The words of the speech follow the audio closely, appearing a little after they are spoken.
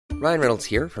Ryan Reynolds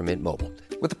here from Mint Mobile.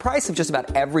 With the price of just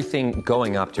about everything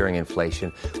going up during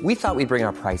inflation, we thought we'd bring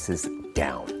our prices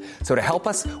down. So to help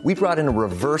us, we brought in a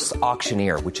reverse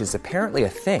auctioneer, which is apparently a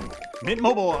thing. Mint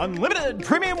Mobile Unlimited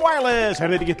Premium Wireless. How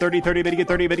to get 30, 30, bit to get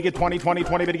 30, bit to get 20, 20,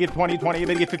 20, bit to get 20, 20,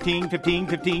 bit to get 15, 15,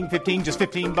 15, 15, just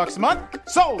 $15 a month?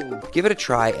 Sold! Give it a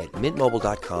try at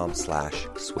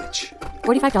mintmobile.com/switch.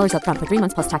 $45 up front for 3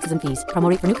 months plus taxes and fees. Promo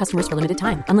rate for new customers for limited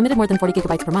time. Unlimited more than 40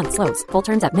 gigabytes per month. Slows full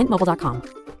terms at mintmobile.com.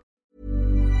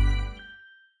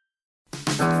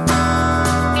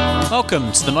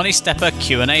 Welcome to the Money Stepper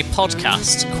Q&A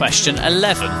podcast. Question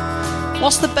 11.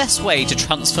 What's the best way to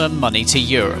transfer money to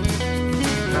Europe?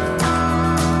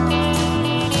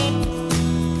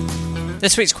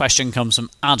 This week's question comes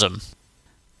from Adam.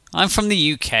 I'm from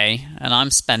the UK and I'm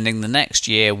spending the next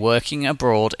year working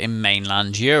abroad in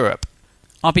mainland Europe.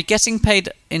 I'll be getting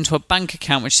paid into a bank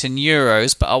account which is in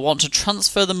euros, but I want to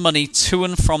transfer the money to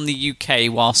and from the UK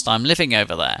whilst I'm living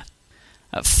over there.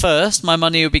 At first, my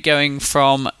money will be going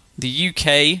from the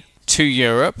UK to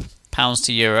Europe, pounds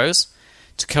to euros,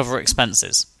 to cover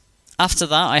expenses. After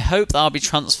that, I hope that I'll be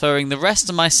transferring the rest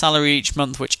of my salary each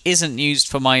month, which isn't used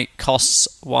for my costs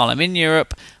while I'm in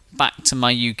Europe, back to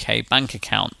my UK bank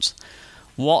account.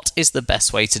 What is the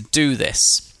best way to do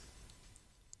this?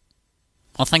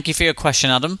 Well, thank you for your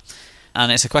question, Adam. And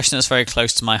it's a question that's very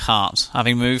close to my heart.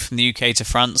 Having moved from the UK to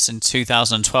France in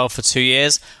 2012 for 2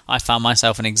 years, I found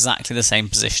myself in exactly the same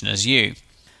position as you.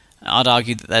 I'd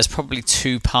argue that there's probably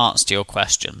two parts to your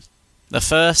question. The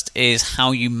first is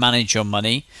how you manage your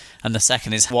money, and the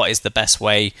second is what is the best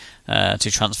way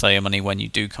to transfer your money when you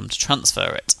do come to transfer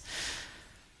it.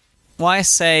 Why I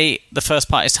say the first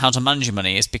part is how to manage your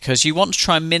money is because you want to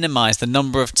try and minimise the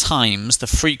number of times, the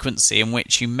frequency in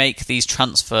which you make these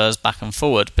transfers back and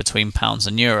forward between pounds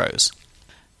and euros.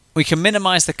 We can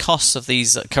minimise the costs of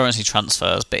these currency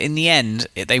transfers, but in the end,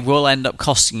 they will end up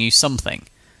costing you something.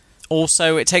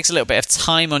 Also, it takes a little bit of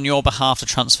time on your behalf to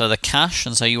transfer the cash,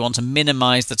 and so you want to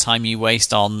minimise the time you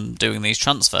waste on doing these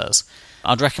transfers.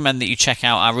 I'd recommend that you check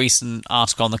out our recent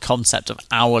article on the concept of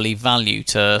hourly value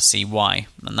to see why,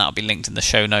 and that'll be linked in the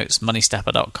show notes,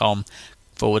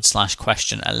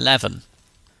 moneystepper.com/question 11.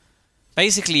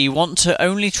 Basically, you want to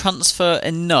only transfer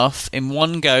enough in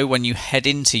one go when you head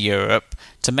into Europe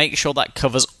to make sure that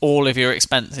covers all of your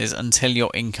expenses until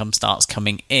your income starts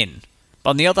coming in. But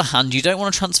on the other hand, you don't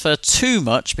want to transfer too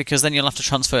much because then you'll have to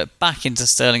transfer it back into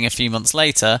sterling a few months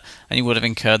later and you would have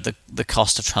incurred the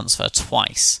cost of transfer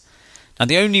twice. Now,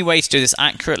 the only way to do this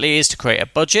accurately is to create a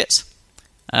budget,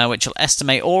 which will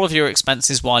estimate all of your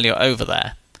expenses while you're over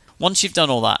there. Once you've done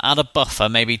all that, add a buffer,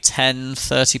 maybe 10,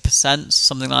 30%,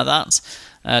 something like that,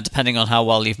 depending on how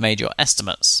well you've made your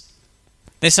estimates.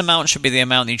 This amount should be the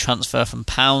amount that you transfer from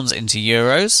pounds into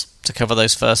euros to cover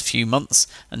those first few months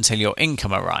until your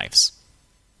income arrives.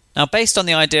 Now, based on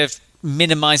the idea of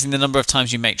minimising the number of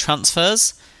times you make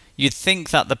transfers, you'd think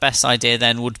that the best idea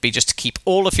then would be just to keep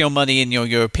all of your money in your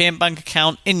European bank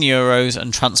account in euros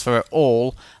and transfer it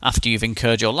all after you've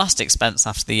incurred your last expense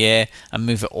after the year and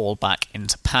move it all back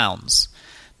into pounds.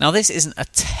 Now, this isn't a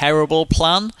terrible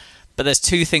plan, but there's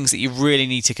two things that you really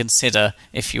need to consider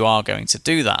if you are going to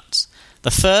do that. The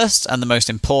first and the most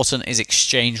important is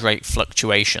exchange rate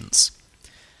fluctuations.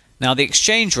 Now, the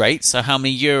exchange rate, so how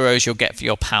many euros you'll get for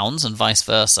your pounds and vice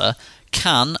versa,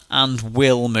 can and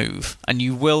will move, and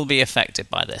you will be affected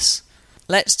by this.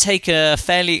 Let's take a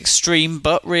fairly extreme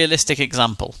but realistic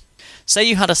example. Say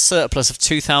you had a surplus of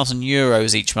 2,000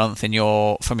 euros each month from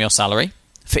your salary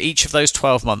for each of those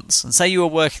 12 months, and say you were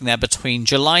working there between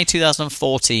July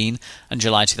 2014 and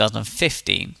July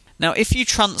 2015. Now, if you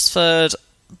transferred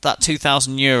that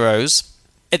 2,000 euros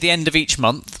at the end of each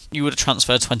month, you would have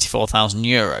transferred 24,000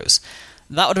 euros.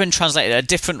 That would have been translated at a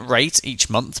different rate each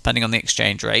month, depending on the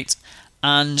exchange rate,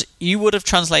 and you would have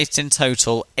translated in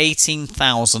total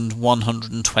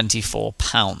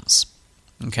 £18,124.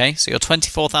 Okay, so your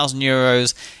 24,000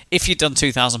 euros, if you'd done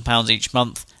 £2,000 each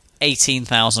month,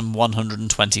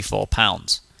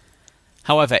 £18,124.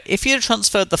 However, if you had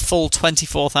transferred the full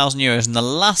 24,000 euros in the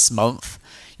last month,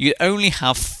 you'd only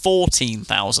have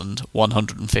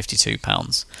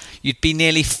 £14,152. You'd be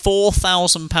nearly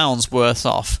 £4,000 worse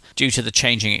off due to the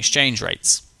changing exchange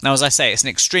rates. Now, as I say, it's an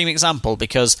extreme example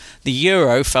because the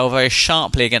euro fell very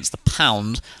sharply against the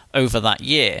pound over that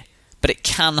year, but it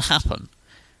can happen.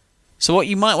 So what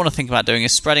you might want to think about doing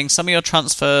is spreading some of your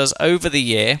transfers over the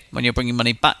year when you're bringing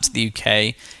money back to the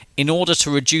UK in order to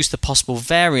reduce the possible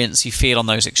variance you feel on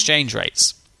those exchange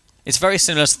rates. It's very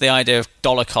similar to the idea of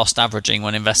dollar cost averaging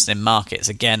when investing in markets,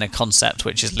 again a concept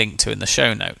which is linked to in the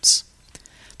show notes.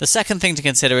 The second thing to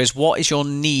consider is what is your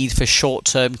need for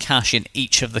short-term cash in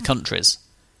each of the countries.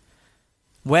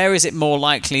 Where is it more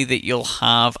likely that you'll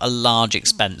have a large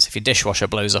expense if your dishwasher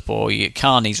blows up or your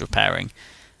car needs repairing?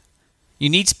 You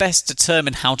need to best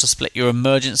determine how to split your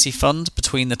emergency fund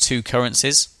between the two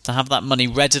currencies to have that money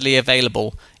readily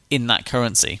available in that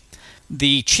currency.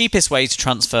 The cheapest way to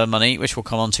transfer money, which we'll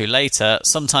come on to later,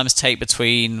 sometimes take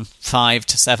between 5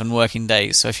 to 7 working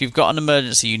days. So if you've got an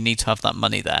emergency, you need to have that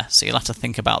money there. So you'll have to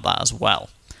think about that as well.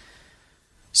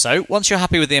 So once you're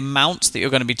happy with the amount that you're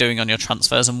going to be doing on your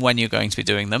transfers and when you're going to be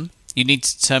doing them, you need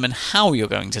to determine how you're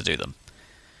going to do them.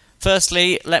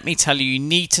 Firstly, let me tell you, you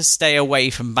need to stay away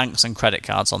from banks and credit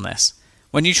cards on this.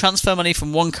 When you transfer money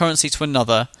from one currency to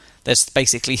another, there's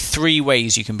basically 3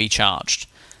 ways you can be charged.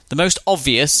 The most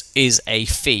obvious is a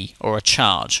fee or a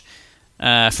charge.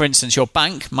 For instance, your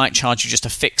bank might charge you just a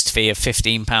fixed fee of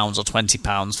 £15 or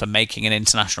 £20 for making an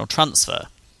international transfer.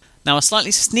 Now, a slightly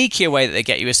sneakier way that they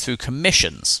get you is through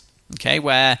commissions, okay,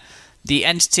 where the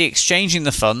entity exchanging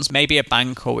the funds, maybe a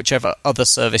bank or whichever other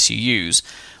service you use,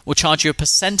 will charge you a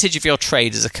percentage of your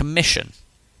trade as a commission.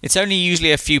 It's only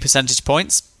usually a few percentage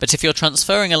points, but if you're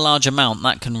transferring a large amount,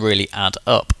 that can really add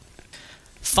up.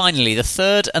 Finally, the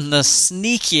third and the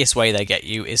sneakiest way they get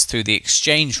you is through the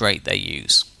exchange rate they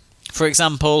use. For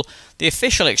example, the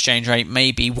official exchange rate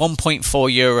may be 1.4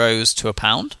 euros to a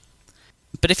pound,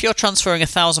 but if you're transferring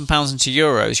 £1,000 into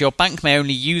euros, your bank may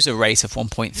only use a rate of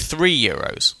 1.3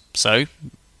 euros. So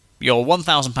your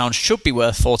 £1,000 should be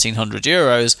worth 1,400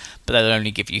 euros, but they'll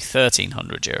only give you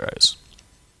 1,300 euros.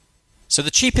 So the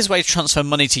cheapest way to transfer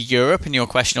money to Europe, in your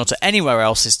question, or to anywhere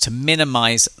else, is to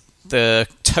minimise the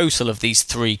total of these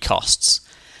 3 costs.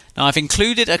 Now, I've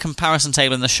included a comparison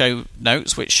table in the show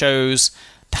notes which shows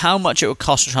how much it would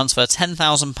cost to transfer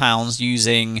 £10,000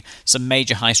 using some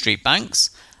major high street banks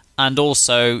and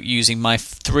also using my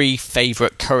 3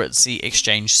 favourite currency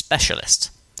exchange specialists.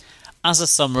 As a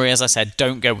summary, as I said,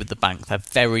 don't go with the bank. They're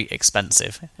very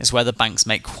expensive. It's where the banks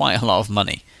make quite a lot of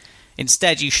money.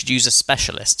 Instead, you should use a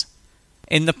specialist.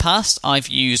 In the past, I've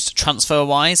used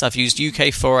TransferWise, I've used UK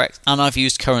Forex, and I've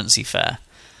used Currency Fair.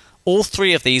 All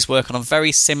 3 of these work on a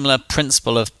very similar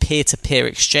principle of peer-to-peer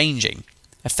exchanging.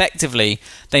 Effectively,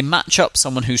 they match up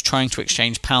someone who's trying to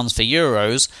exchange pounds for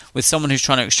euros with someone who's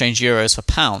trying to exchange euros for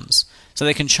pounds. So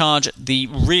they can charge the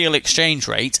real exchange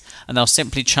rate and they'll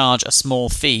simply charge a small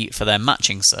fee for their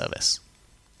matching service.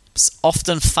 It's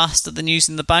often faster than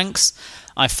using the banks.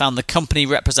 I've found the company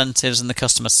representatives and the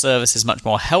customer service is much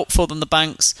more helpful than the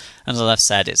banks, and as I've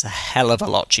said, it's a hell of a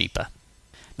lot cheaper.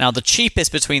 Now, the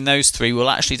cheapest between those 3 will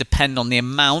actually depend on the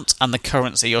amount and the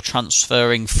currency you're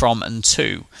transferring from and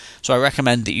to, so I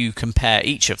recommend that you compare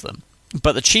each of them.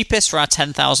 But the cheapest for our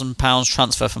 £10,000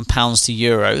 transfer from pounds to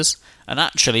euros, and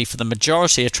actually for the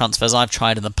majority of transfers I've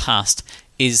tried in the past,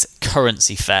 is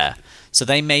Currency Fair. So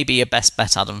they may be a best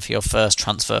bet, Adam, for your first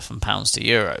transfer from pounds to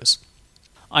euros.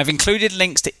 I've included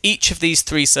links to each of these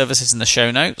 3 services in the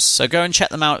show notes, so go and check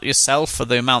them out yourself for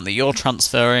the amount that you're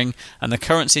transferring and the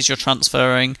currencies you're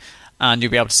transferring, and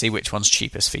you'll be able to see which one's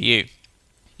cheapest for you.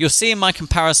 You'll see in my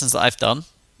comparisons that I've done,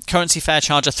 Currency Fair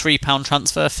charge a £3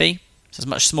 transfer fee, so it's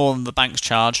much smaller than the bank's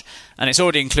charge, and it's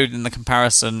already included in the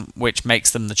comparison, which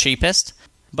makes them the cheapest.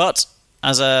 But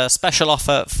as a special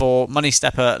offer for Money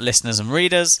Stepper listeners and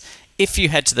readers, if you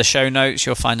head to the show notes,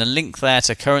 you'll find a link there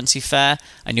to Currency Fair,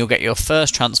 and you'll get your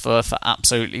first transfer for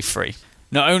absolutely free.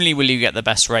 Not only will you get the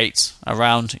best rates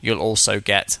around, you'll also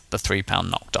get the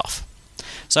 £3 knocked off.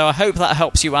 So I hope that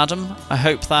helps you, Adam. I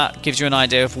hope that gives you an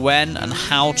idea of when and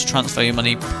how to transfer your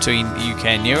money between the UK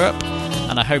and Europe,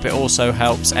 and I hope it also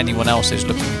helps anyone else who's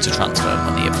looking to transfer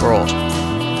money abroad.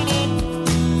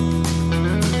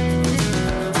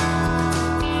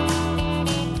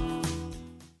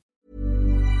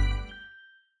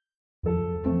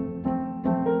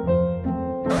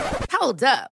 Hold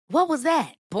up. What was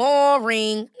that?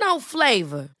 Boring. No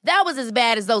flavor. That was as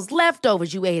bad as those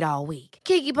leftovers you ate all week.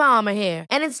 Keke Palmer here,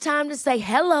 and it's time to say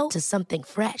hello to something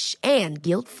fresh and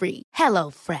guilt-free. Hello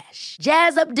Fresh.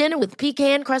 Jazz up dinner with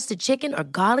pecan-crusted chicken or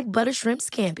garlic butter shrimp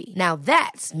scampi. Now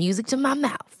that's music to my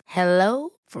mouth.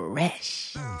 Hello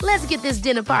Fresh. Let's get this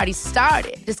dinner party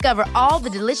started. Discover all the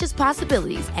delicious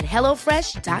possibilities at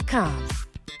HelloFresh.com.